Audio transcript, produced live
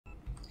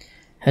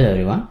Hello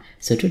everyone.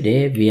 So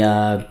today we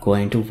are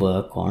going to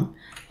work on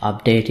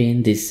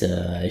updating this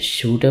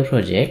shooter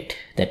project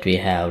that we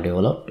have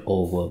developed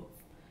over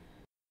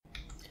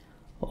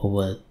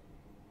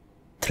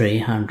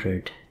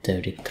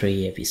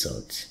 333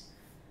 episodes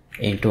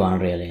into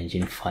Unreal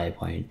Engine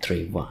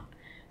 5.31.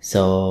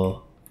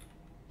 So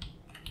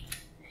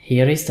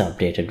here is the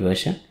updated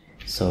version.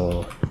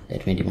 So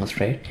let me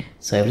demonstrate.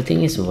 So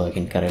everything is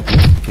working correctly.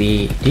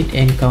 We did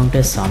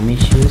encounter some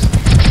issues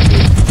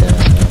with the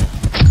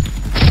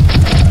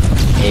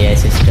AI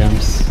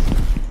systems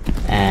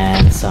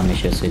and some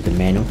issues with the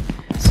menu.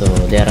 So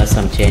there are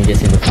some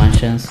changes in the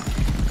functions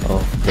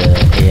of the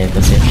AI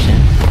perception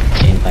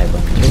in 5.3.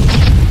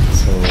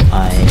 So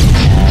I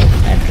have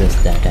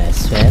addressed that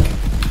as well,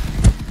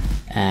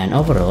 and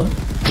overall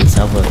these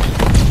are working.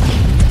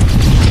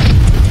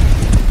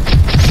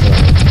 So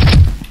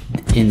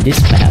in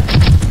this map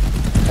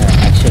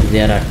actually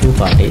there are two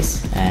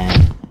parties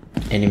and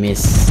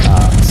enemies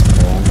are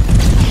spawned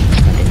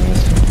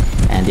continuously,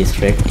 and this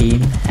red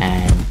team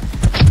and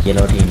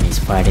yellow team is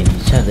fighting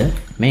each other.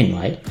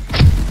 Meanwhile,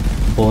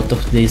 both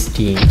of these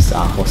teams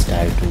are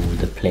hostile to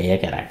the player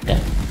character,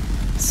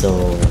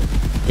 so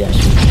they are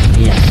shooting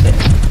me as well.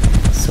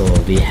 So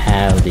we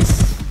have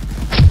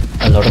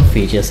a lot of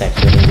features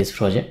actually in this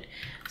project.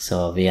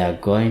 So we are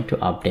going to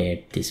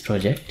update this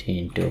project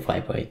into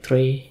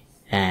 5.3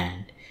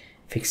 and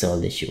fix all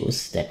the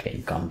issues that we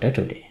encounter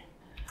today.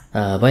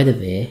 By the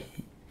way,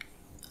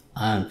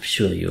 I'm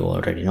sure you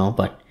already know,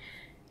 but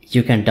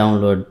you can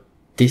download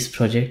this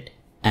project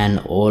and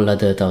all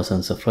other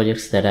thousands of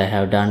projects that I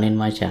have done in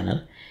my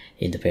channel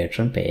in the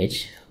Patreon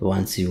page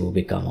once you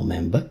become a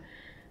member.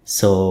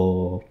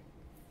 So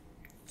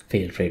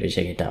feel free to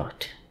check it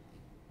out.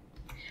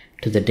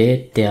 To the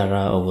date, there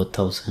are over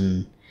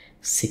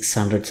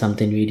 1,600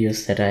 something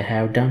videos that I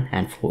have done,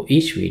 and for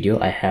each video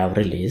I have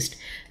released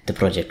the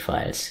project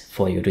files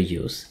for you to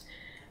use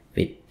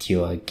with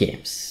your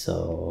games.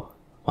 So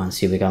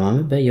once you become a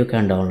member, you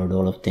can download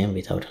all of them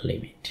without a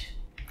limit.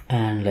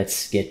 And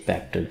let's get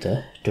back to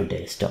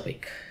today's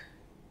topic.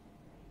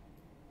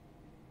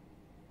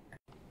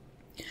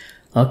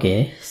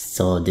 Okay,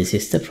 so this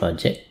is the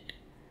project.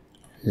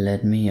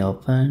 Let me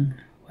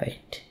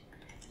right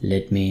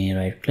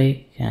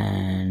click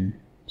and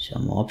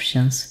some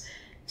options,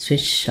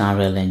 switch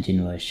Unreal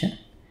Engine version.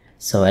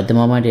 So at the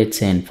moment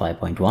it's in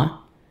 5.1.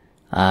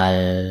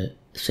 I'll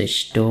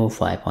switch to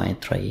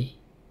 5.3.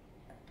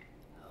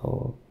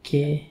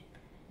 okay.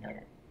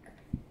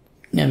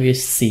 Now you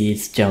see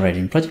it's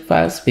generating project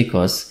files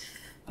because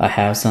I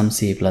have some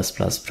C++ code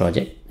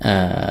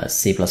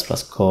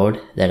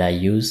that I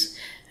use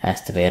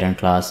as the parent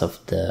class of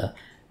the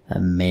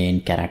main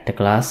character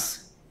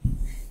class.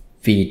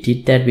 We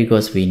did that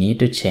because we need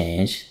to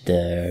change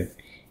the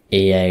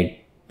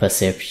AI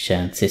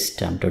perception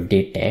system to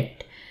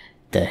detect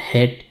the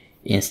head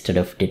instead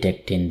of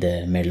detecting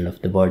the middle of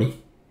the body.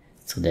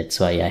 So that's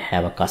why I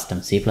have a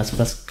custom C++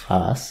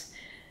 class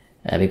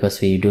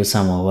because we do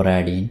some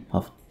overriding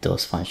of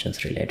those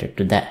functions related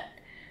to that.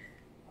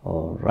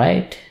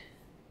 Alright,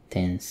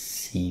 then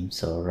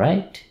seems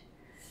alright.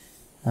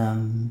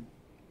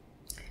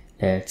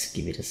 Let's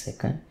give it a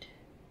second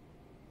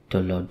to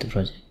load the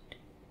project.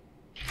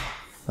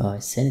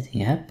 Is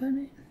anything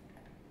happening?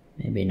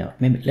 Maybe not.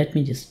 Maybe let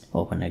me just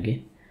open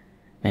again.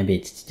 Maybe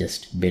it's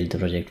just build the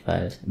project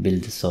files,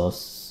 build the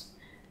source,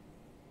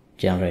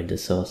 generate the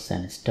source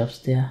and stuffs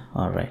there.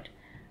 Alright.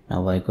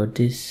 Now I got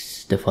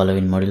this. The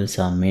following modules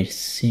are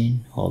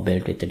missing or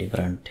built with a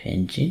different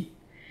engine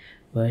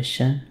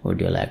version. Would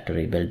you like to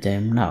rebuild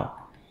them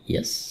now?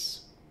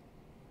 Yes.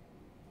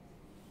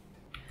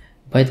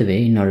 By the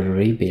way, in order to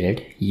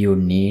rebuild, you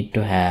need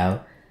to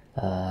have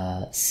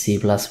C++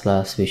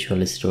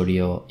 Visual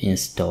Studio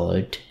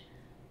installed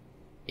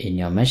in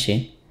your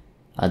machine.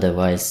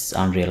 Otherwise,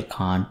 Unreal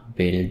can't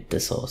build the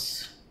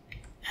source.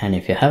 And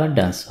if you haven't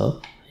done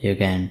so, you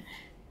can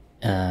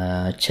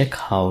check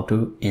how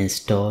to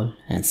install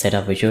and set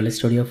up Visual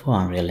Studio for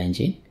Unreal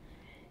Engine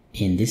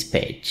in this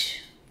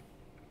page.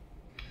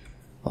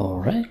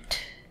 Alright,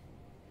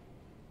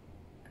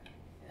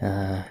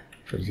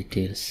 project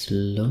is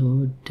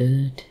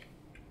loaded.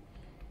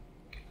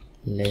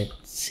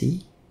 Let's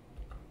see.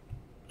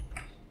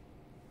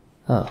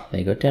 Oh,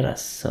 we got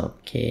errors.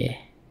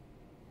 Okay,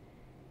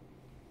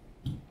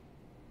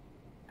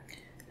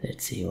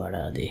 let's see what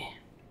are they.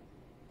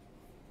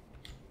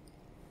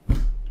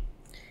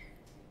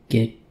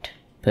 Get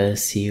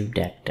perceived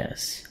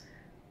actors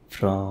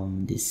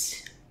from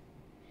this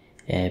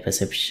AI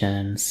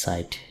perception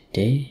site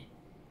day.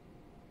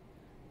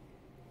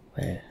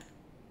 Well,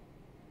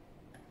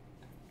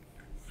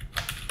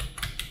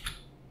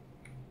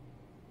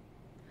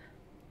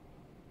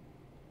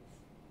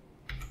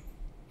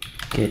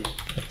 get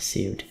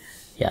perceived.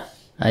 Yeah,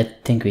 I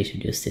think we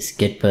should use this.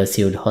 Get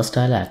perceived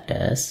hostile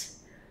actors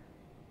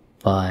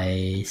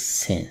by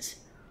sense.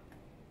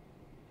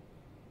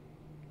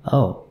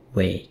 Oh,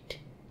 wait.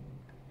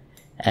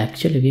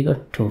 Actually, we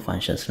got two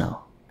functions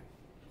now.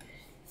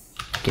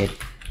 Get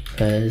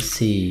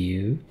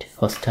perceived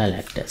hostile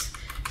actors.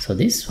 So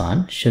this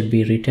one should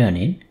be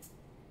returning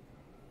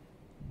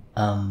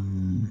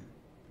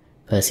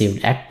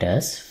perceived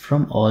actors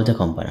from all the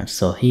components.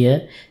 So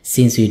here,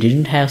 since we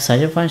didn't have such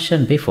a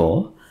function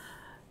before,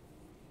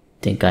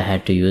 I think I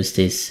had to use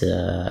this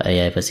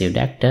AI perceived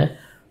actor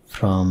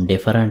from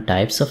different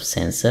types of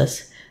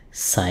sensors,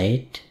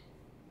 sight.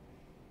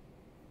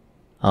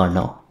 Oh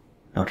no,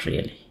 not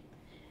really.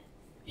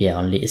 We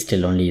are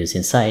still only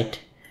using sight,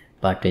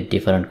 but with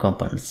different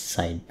components: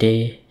 sight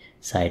day,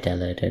 sight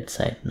alerted,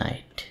 sight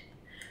night.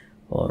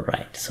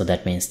 Alright, so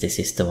that means this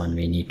is the one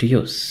we need to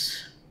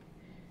use.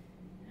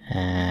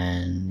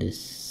 And this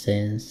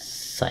sense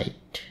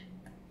sight.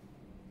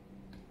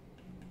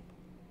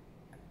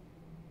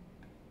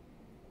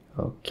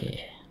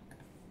 Okay.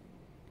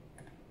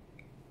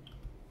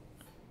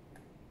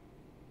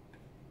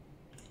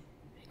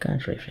 I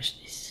can't refresh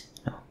this.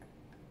 No.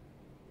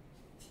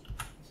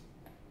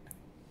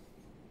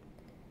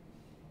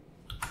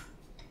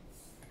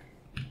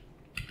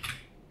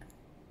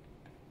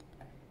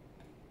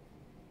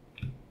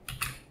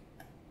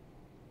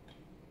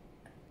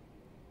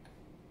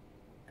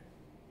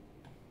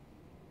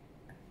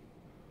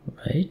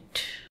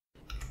 Right.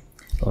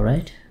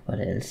 Alright, what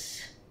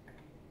else?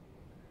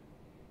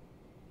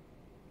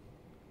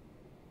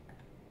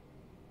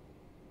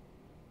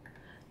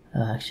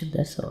 Actually,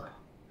 that's all.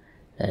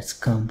 Let's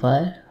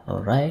compile.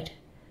 Alright.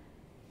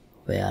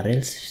 Where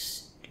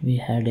else we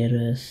had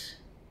errors?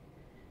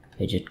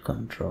 Widget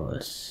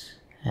controls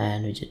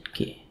and widget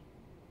key.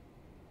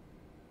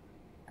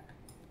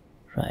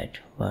 Right,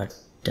 what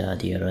are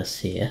the errors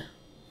here?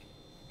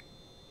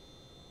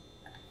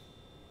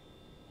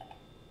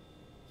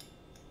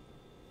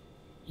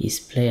 Is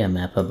player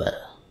mappable?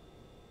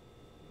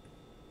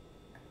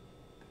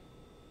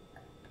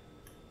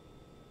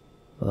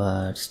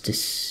 What's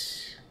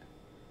this?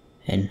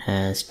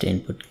 Enhanced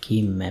input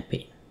key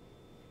mapping.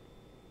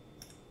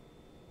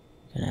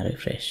 Can I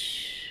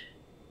refresh?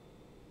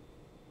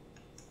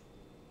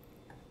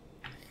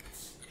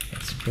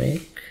 Let's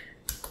break.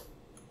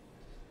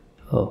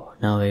 Oh,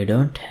 now we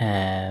don't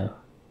have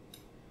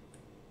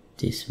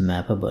this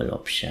mappable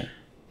option.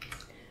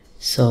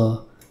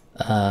 So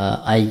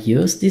I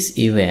use this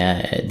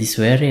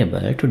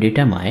variable to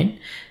determine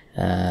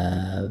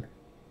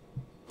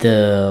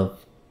the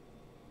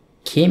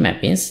key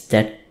mappings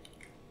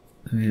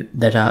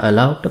that are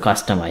allowed to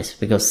customize,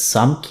 because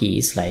some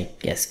keys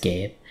like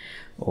escape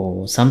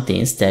or some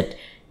things that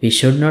we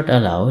should not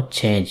allow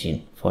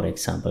changing. For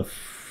example,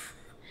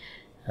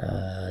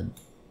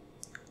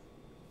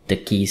 the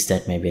keys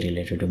that may be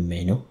related to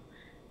menu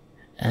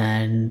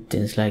and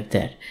things like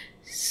that.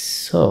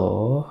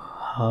 So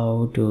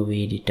how do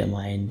we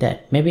determine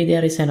that? Maybe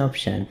there is an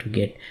option to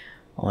get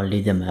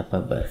only the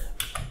mappable.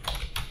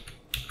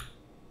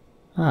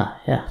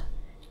 Yeah,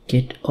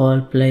 get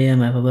all player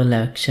mappable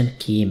action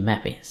key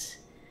mappings.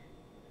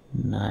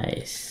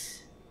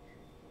 Nice.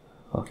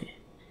 Okay,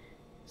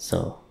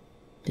 so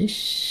this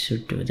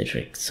should do the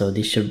trick. So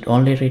this should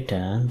only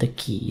return the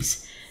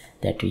keys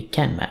that we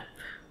can map.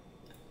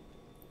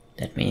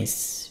 That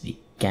means we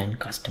can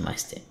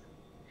customize them.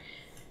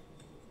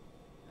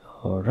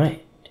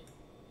 Alright,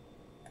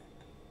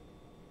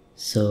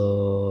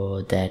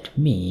 so that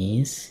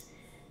means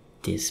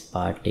this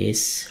part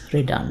is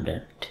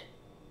redundant.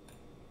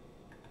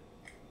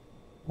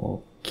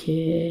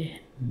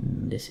 Okay,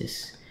 this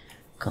is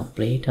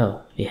complete.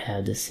 Oh, we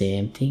have the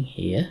same thing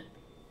here.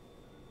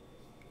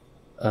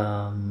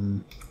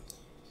 Here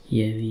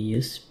we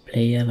use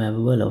player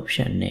mappable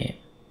option name.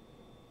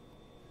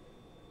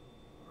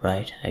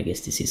 Right, I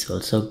guess this is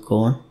also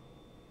gone.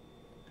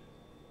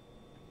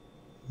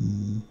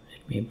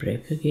 Let me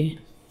break again.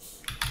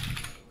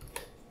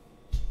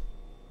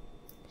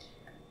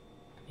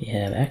 We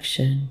have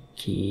action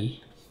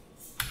key.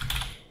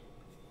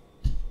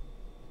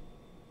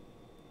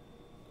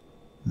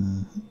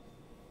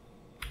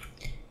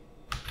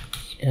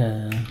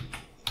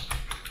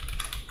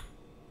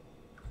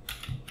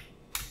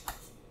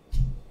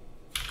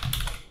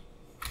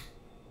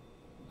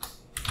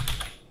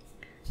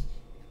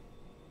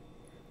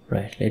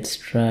 Right, let's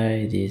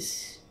try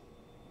this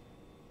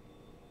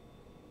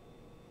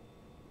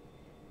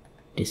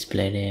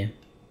display name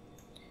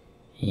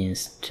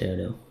instead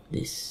of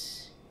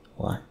this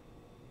one.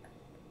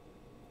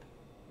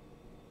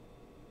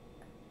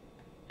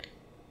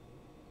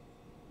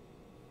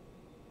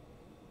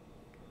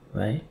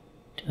 Right,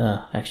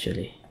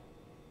 actually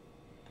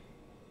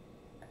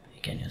I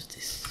can use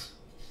this.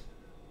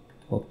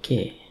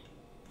 Okay,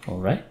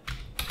 alright,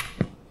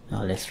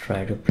 now let's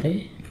try to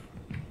play.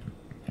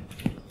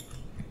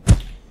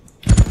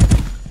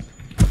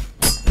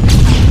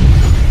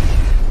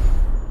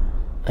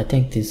 I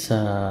think this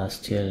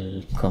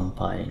still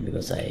compiling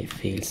because I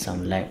feel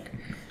some lag.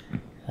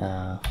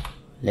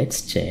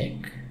 Let's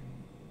check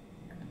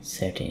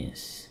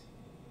settings,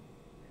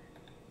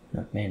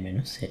 not main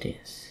menu,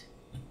 settings.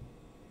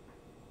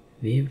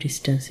 Wave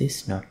distance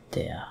is not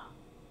there.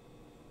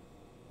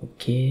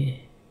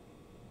 Okay,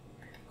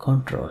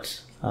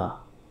 controls,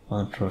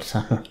 controls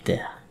are not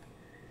there.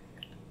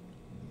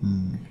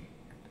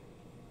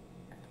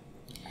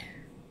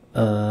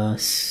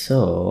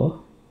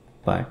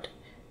 But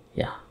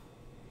yeah,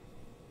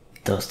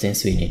 those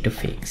things we need to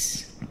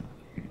fix.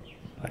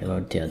 What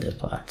about the other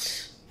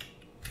parts?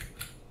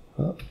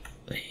 Oh,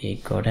 we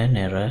got an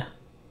error.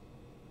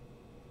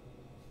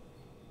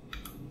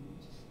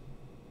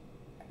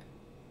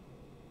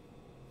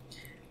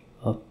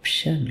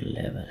 Option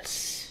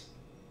levels.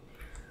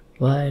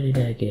 Why did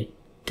I get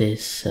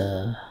this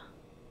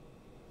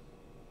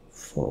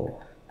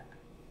 4?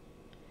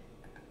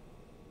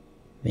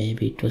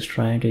 Maybe it was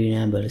trying to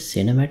enable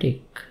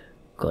cinematic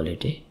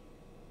quality.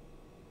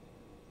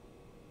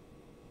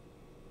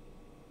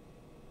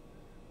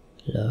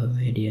 Low,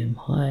 medium,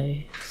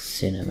 high,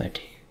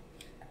 cinematic.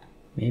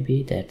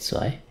 Maybe that's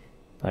why,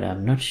 but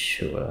I'm not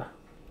sure.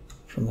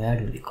 From where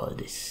do we call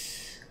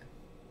this?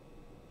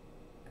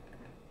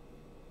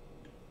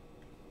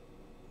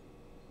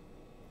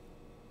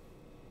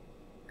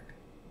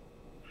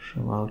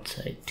 From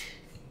outside.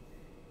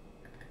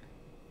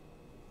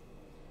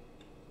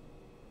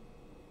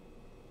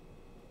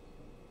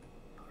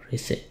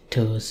 Reset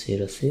to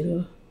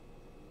 00.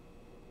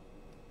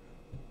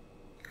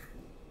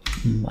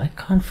 I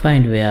can't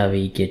find where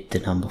we get the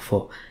number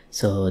 4.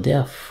 So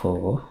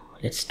therefore,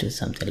 let's do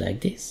something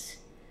like this.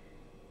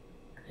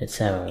 Let's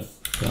have a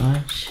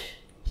branch.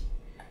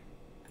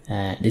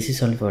 This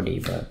is only for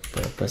debug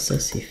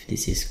purposes. If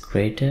this is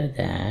greater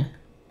than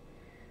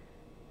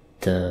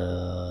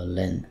the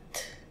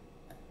length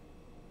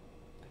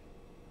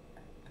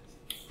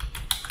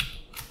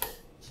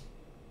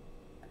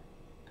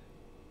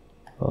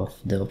of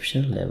the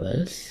option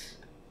levels,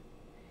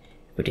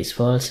 if it is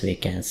false, we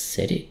can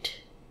set it.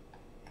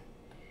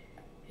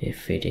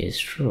 If it is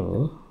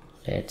true,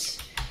 let's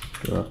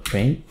do a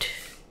print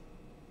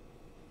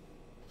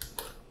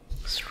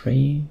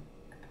string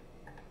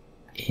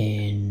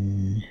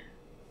in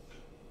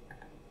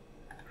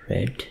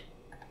red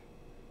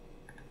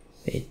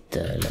with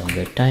the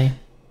longer time,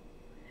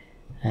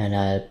 and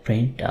I'll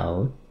print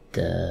out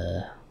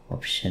the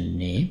option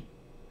name.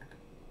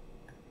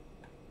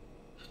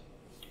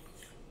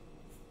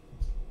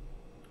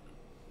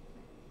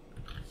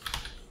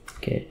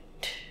 Get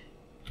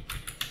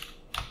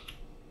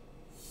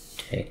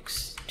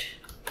text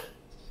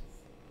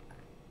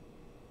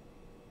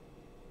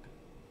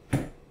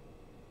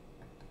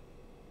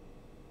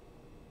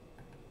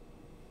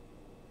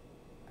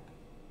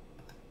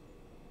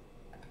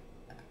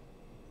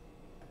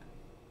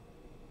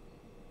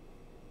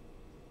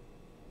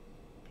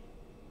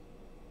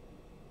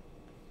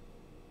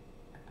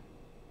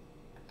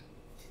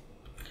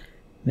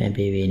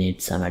maybe we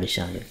need some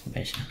additional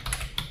information.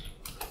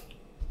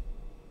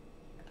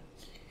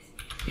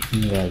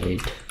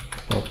 Invalid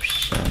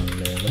option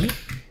level,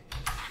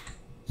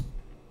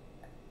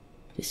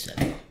 this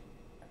one.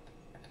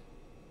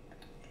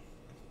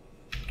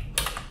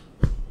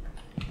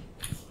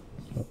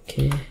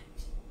 Okay,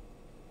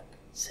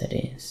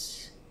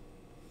 settings.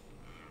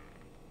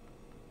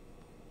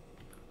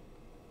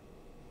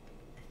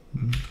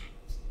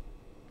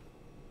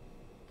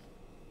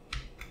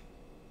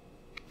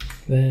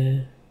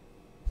 Well,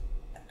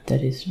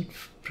 that is not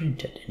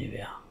printed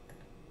anywhere.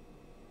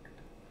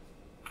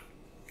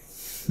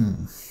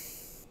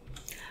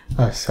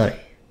 Oh, sorry,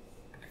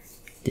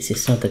 this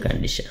is not the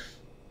condition.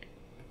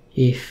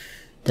 If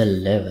the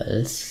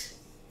levels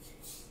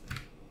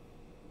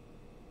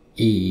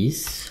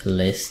is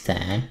less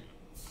than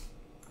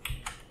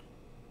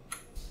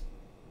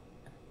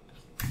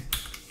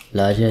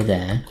larger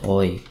than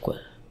or equal,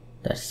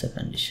 that's the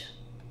condition.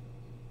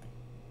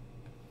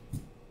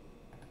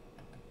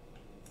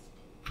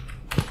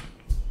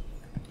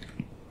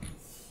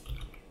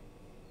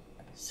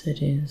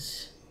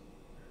 Settings.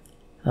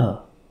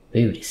 Oh,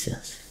 view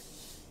distance.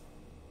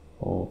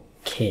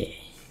 Okay.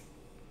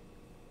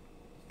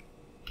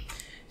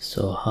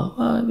 So how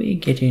are we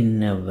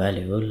getting a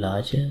value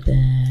larger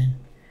than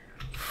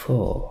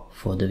 4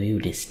 for the view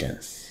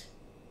distance?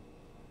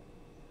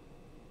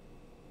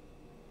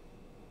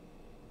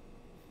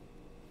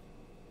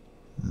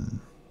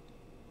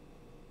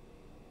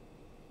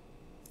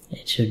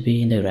 It should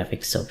be in the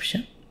graphics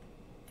option.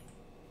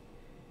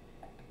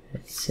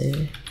 Let's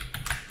say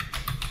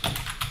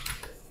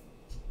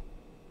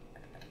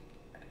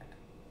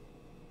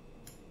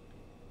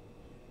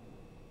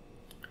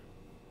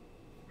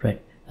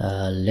right.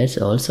 Let's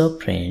also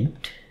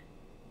print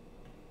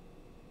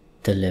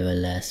the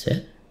level as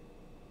well,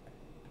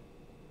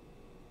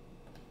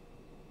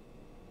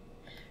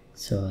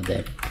 so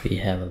that we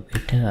have a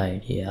better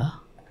idea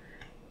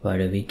what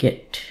do we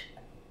get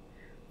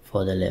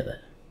for the level.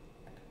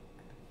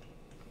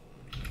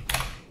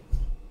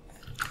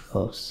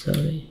 Oh,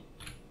 sorry.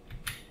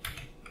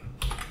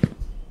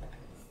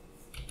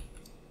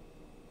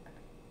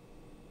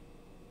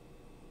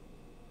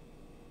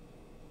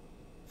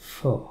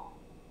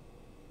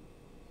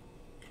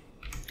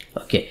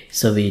 Okay,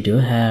 so we do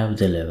have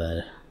the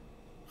level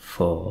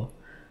for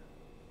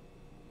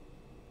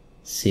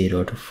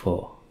 0 to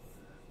 4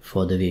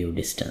 for the view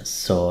distance.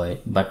 So,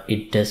 but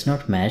it does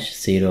not match.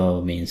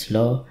 0 means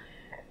low,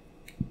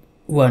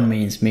 1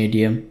 means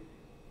medium,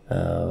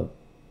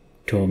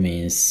 2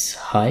 means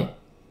high,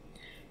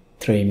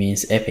 3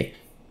 means epic.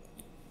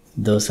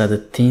 Those are the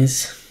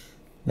things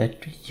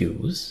that we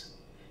use.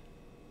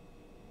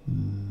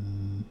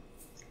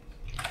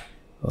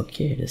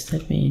 Okay, does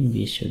that mean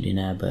we should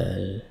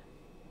enable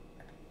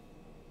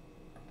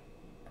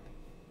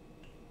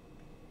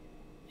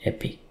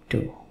epic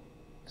too?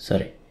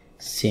 Sorry,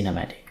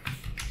 cinematic.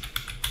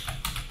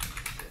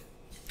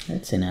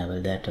 Let's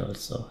enable that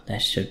also.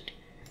 That should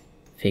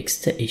fix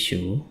the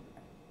issue,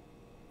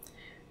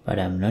 but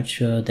I'm not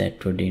sure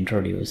that would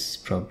introduce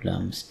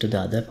problems to the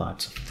other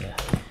parts of the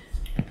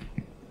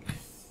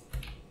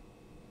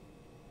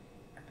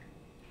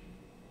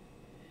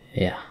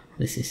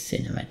this is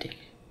cinematic.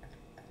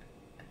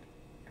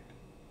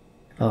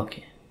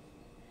 Okay,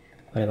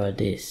 what about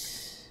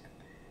this?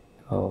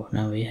 Oh,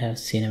 now we have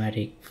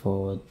cinematic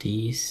for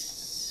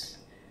these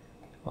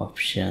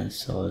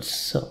options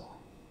also,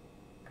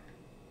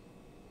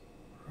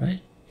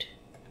 right?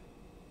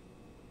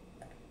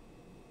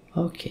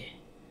 Okay,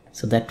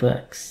 so that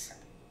works.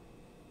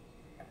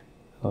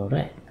 All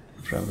right,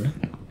 no problem.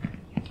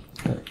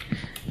 Good.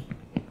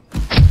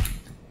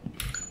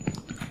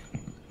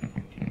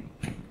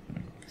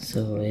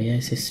 So AI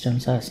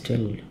systems are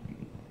still...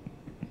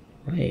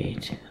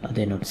 Wait, are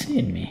they not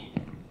seeing me?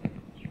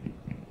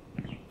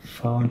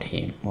 Found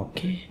him,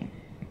 okay.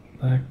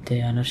 But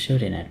they are not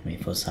shooting at me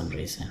for some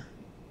reason.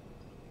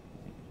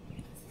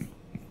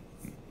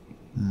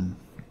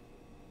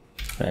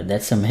 Right,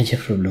 that's a major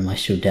problem I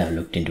should have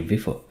looked into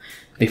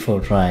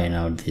before trying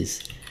out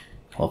these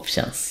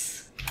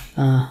options.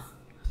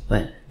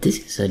 Well,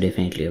 this is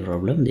definitely a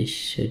problem. This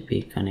should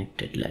be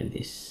connected like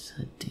this,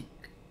 I think.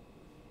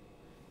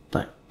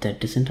 But that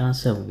doesn't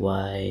answer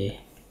why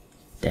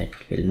that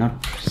will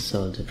not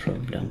solve the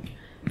problem.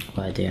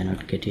 Why they are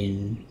not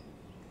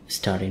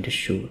starting to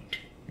shoot.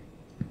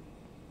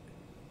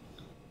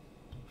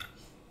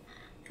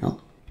 No.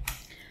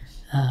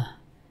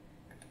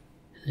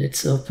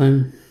 Let's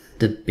open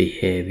the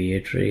behavior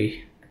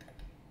tree.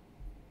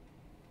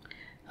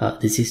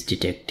 This is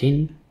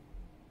detecting,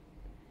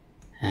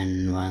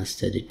 and once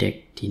the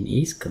detecting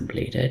is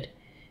completed,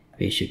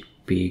 we should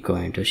be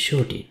going to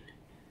shooting.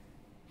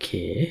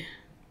 Okay,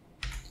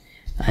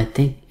 I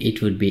think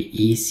it would be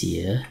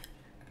easier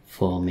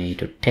for me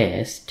to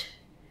test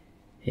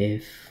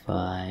if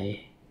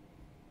I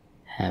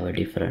have a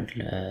different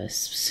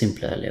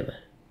simpler level.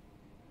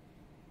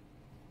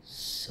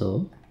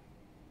 So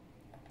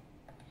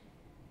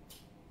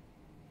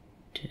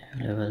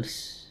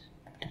levels,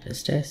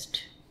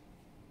 test.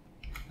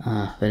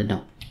 Well,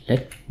 no,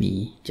 let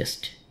me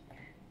just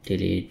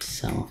delete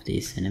some of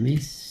these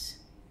enemies.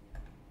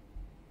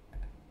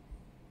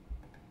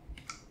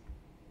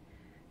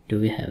 Do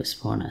we have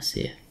spawners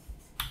here?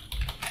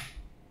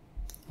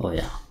 Oh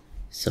yeah,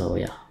 so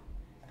yeah,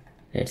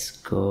 let's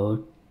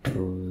go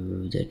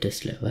to the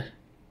test level.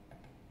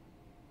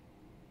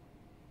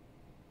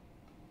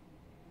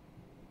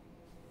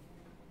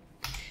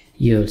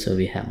 Here also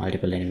we have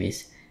multiple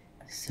enemies.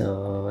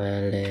 So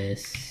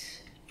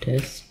let's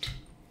test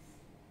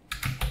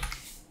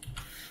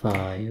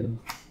 5,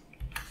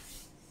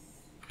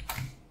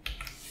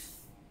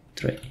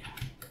 3.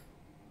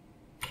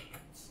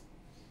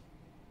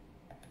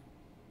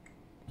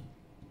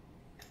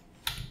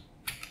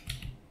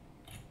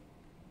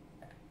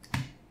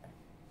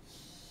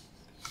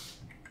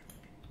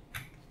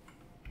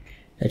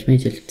 Let me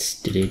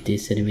just delete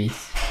these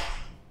enemies.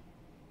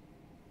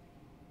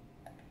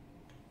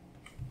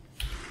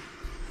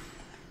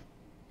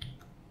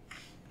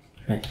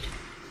 Right,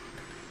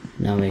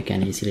 now we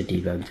can easily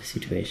debug the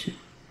situation.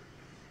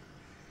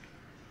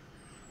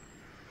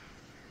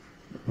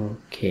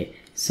 Okay,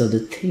 so the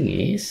thing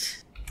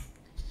is,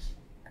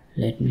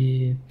 let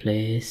me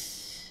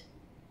place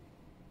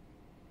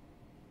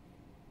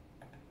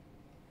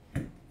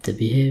the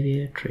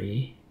behavior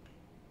tree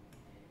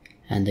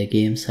and the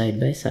game side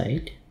by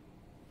side.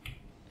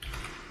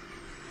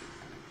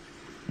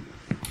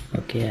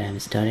 Okay, I am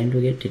starting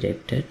to get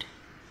detected.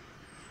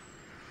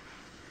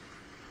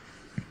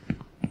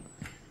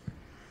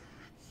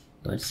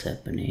 What's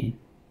happening?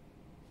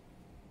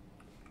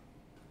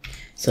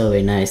 So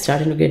when I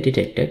starting to get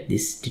detected,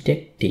 this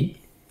detecting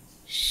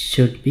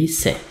should be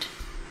set.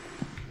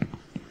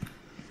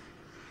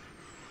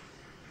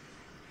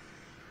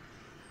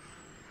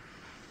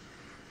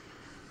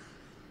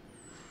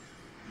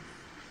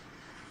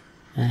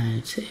 And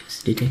it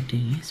says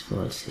detecting is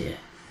false here.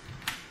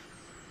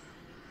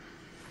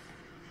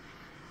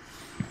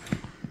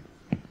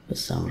 For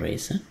some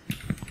reason.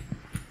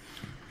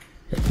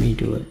 Let me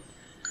do it.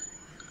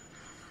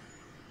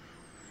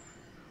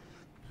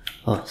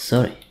 Oh,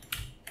 sorry.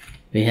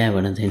 We have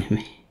another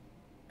enemy.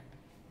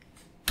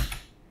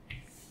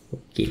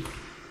 Okay.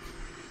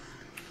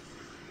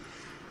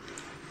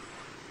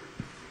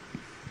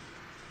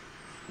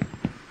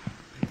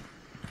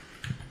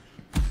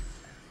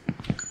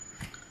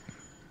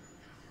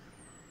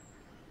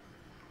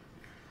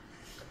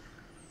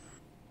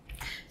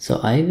 So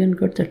I even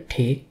got the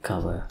take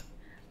cover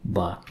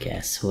bug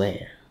as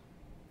well.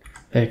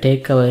 Well,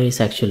 take cover is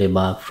actually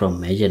bark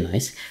from major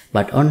noise,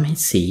 but on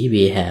C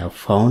we have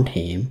found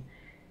him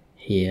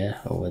here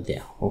over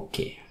there.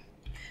 Okay,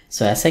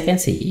 so as I can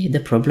see, the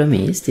problem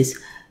is this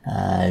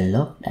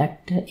locked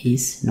actor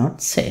is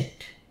not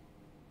set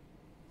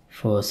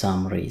for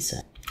some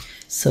reason.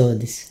 So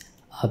this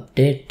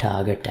update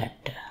target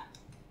actor,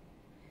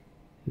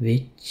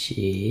 which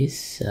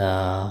is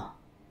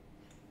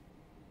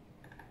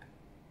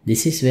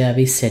this is where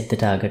we set the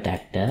target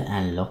actor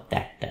and locked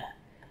actor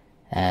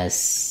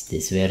as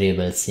these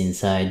variables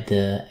inside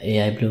the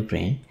AI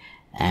blueprint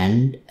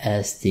and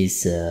as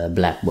these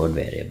blackboard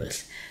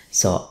variables.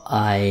 So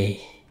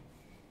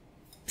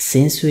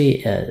since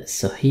we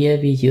so here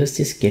we use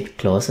this get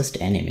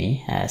closest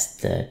enemy as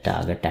the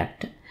target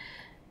actor.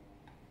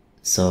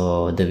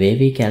 So the way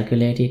we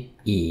calculate it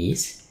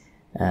is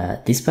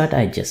this part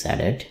I just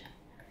added.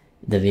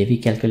 The way we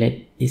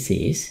calculate this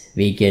is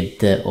we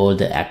get all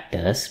the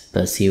actors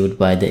perceived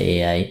by the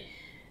AI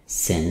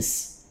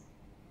sense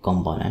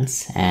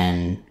components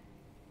and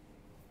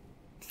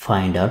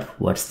find out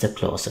what's the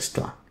closest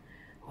one,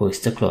 who is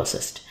the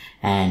closest,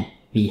 and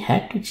we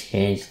had to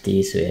change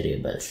these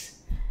variables,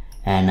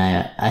 and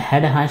I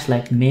had a hunch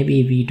like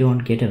maybe we don't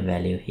get a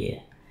value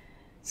here.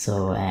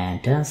 So,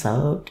 and turns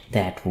out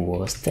that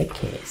was the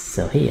case.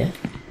 So here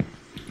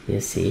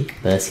you see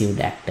perceived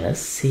actors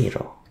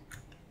 0.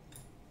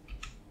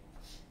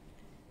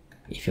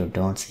 If you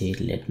don't see it,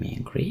 let me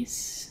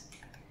increase.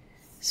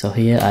 So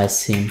here I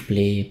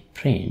simply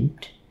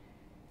print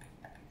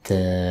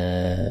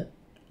the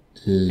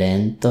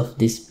length of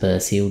this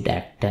perceived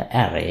actor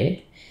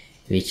array,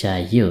 which I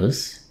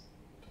use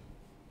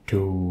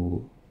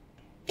to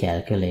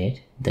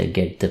calculate the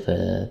get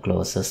the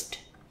closest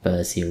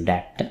perceived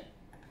actor,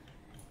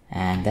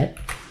 and that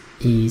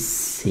is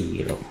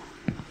 0.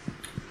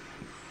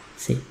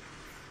 See?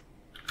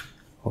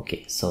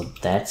 Okay, so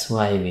that's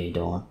why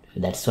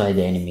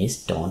the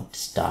enemies don't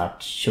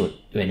start shooting.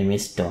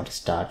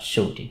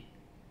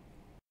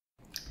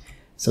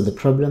 So the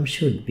problem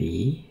should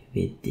be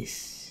with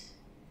this.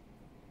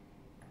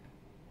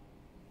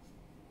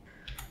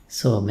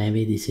 So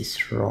maybe this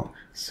is wrong.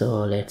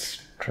 So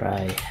let's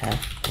try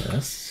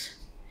actors,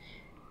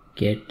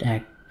 get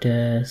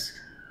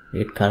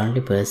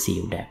currently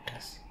perceived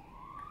actors.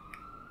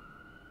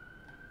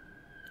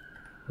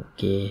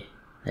 Okay,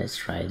 let's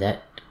try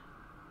that.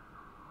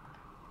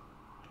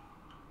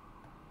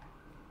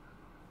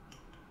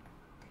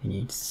 We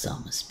need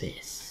some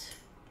space.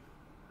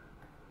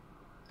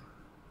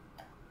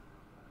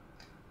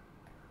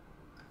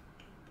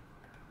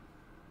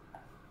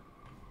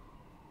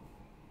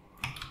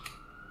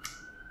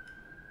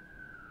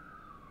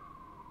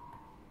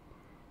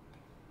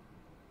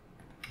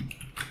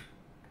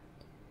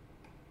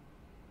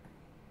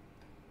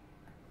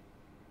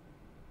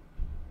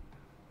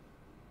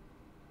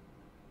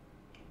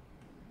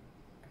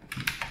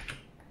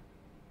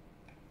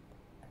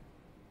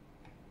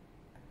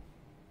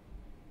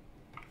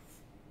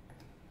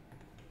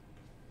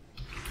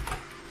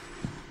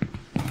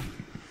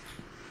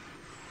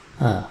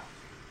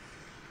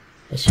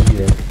 That should be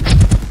working.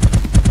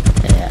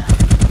 Yeah,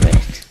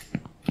 great.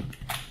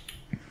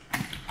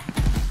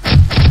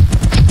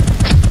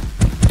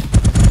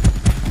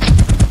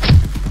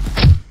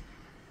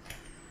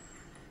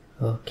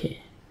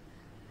 Okay.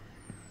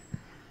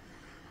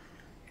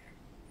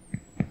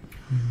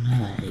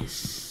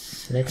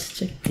 Nice. Let's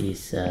check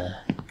these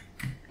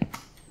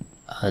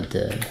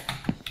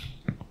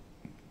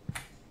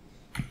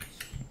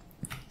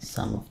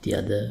some of the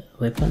other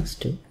weapons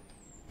too.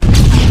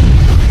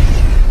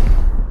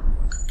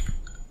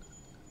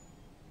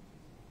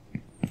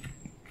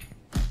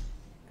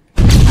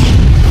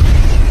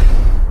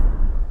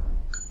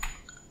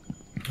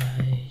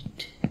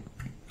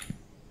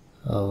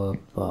 How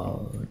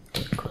about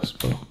the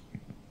crossbow?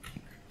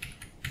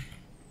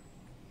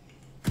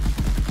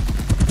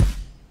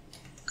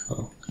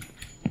 Oh.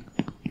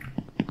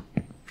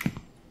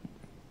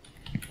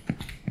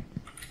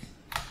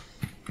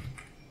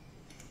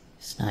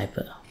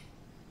 Sniper.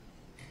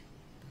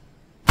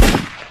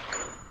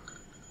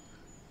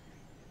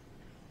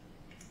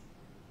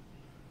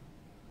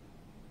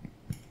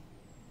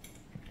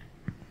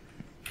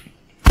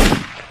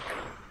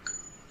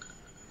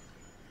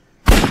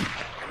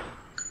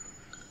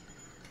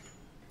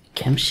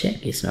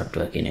 Camshack is not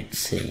working, it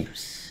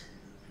seems.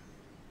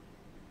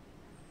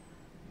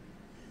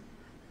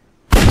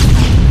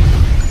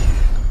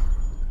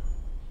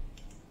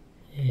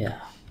 Yeah,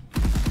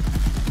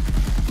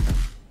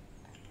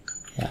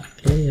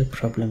 clearly a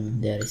problem.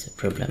 There is a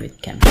problem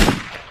with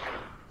camshack,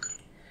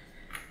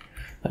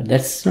 but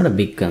that's not a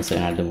big concern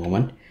at the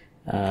moment.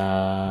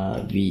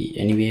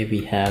 Anyway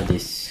we have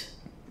this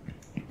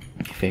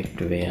effect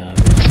where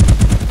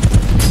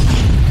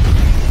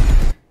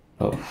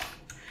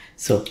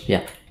so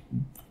yeah,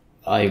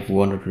 I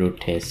wanted to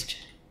test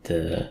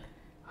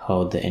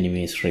how the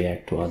enemies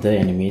react to other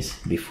enemies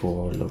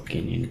before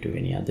looking into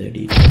any other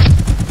details.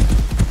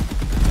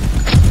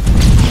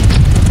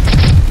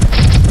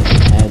 So we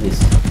have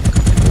this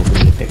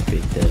overall effect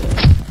with the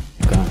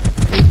gun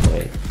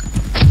recoil.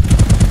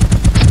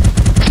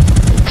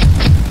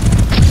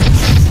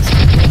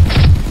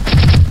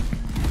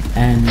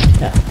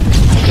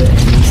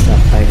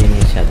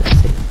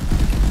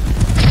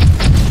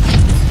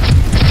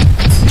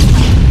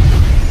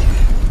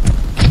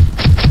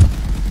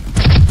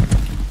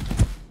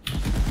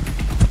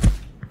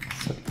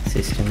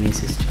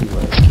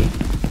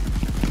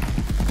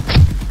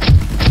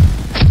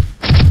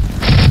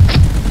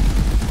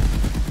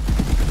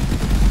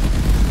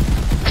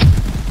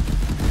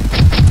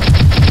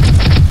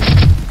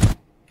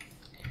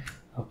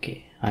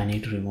 I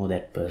need to remove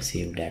that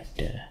perceived at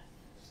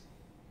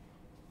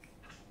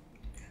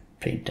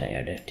print I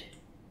added.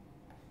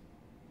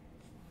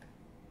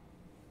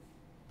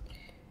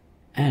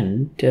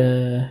 And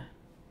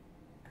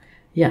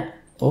yeah,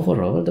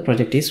 overall the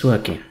project is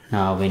working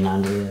now in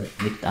Unreal,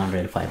 with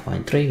Unreal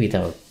 5.3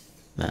 without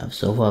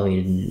so far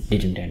we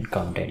didn't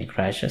encounter any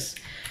crashes,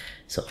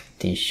 so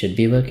things should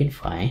be working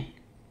fine.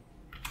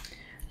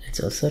 Let's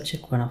also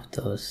check one of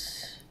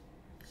those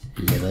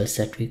levels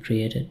that we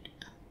created.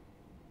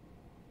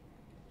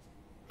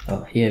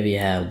 Oh, here we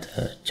have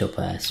the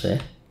chopper as well.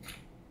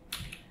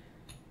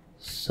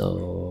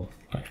 So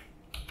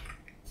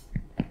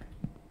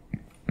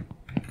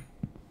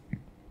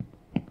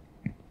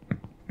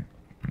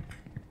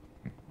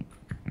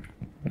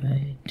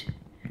right,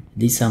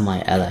 these are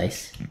my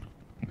allies,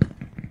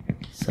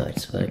 so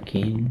it's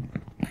working.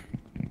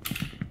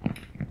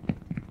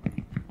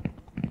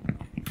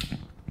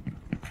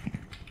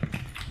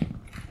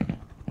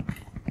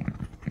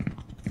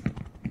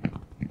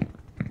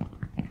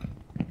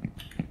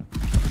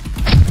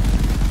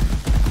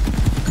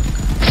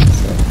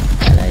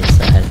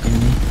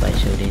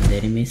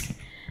 Enemies,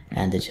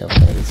 and the chopper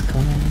is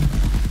coming.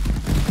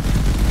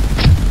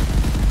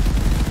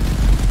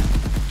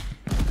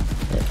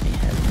 Let me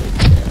help with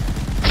the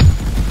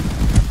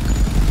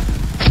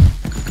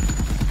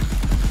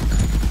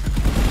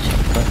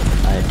chopper.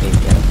 I'll take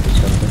care of the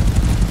chopper.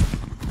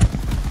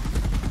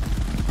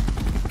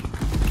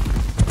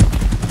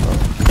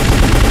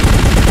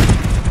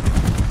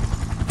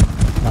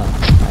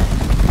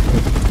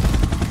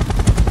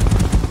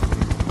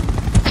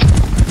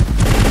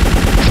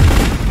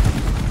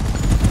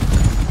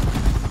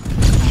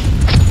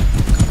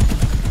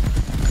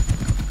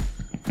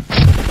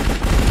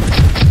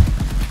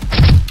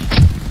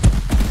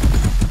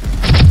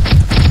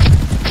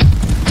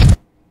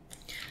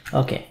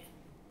 Okay,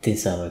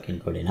 things are working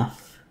good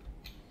enough.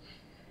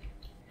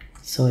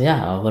 So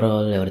yeah,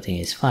 overall everything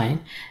is fine,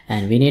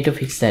 and we need to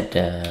fix that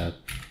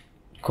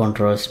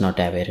controls not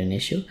aware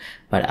issue,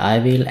 but I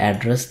will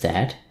address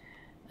that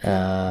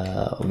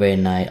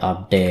when I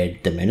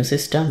update the menu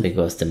system,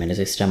 because the menu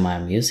system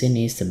I'm using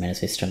is the menu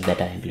system that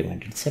I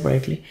implemented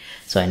separately,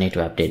 so I need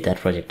to update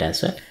that project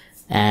as well,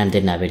 and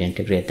then I will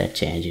integrate that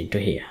change into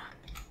here.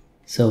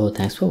 So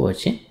thanks for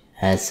watching.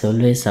 As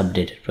always,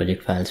 updated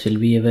project files will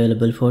be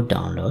available for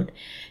download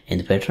in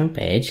the Patreon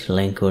page.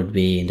 Link would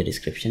be in the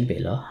description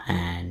below,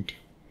 and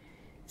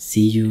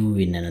see you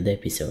in another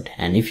episode.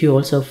 And if you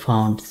also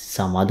found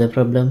some other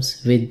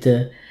problems with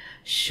the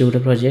shooter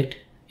project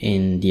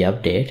in the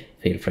update,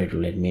 feel free to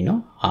let me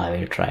know. I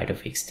will try to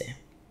fix them.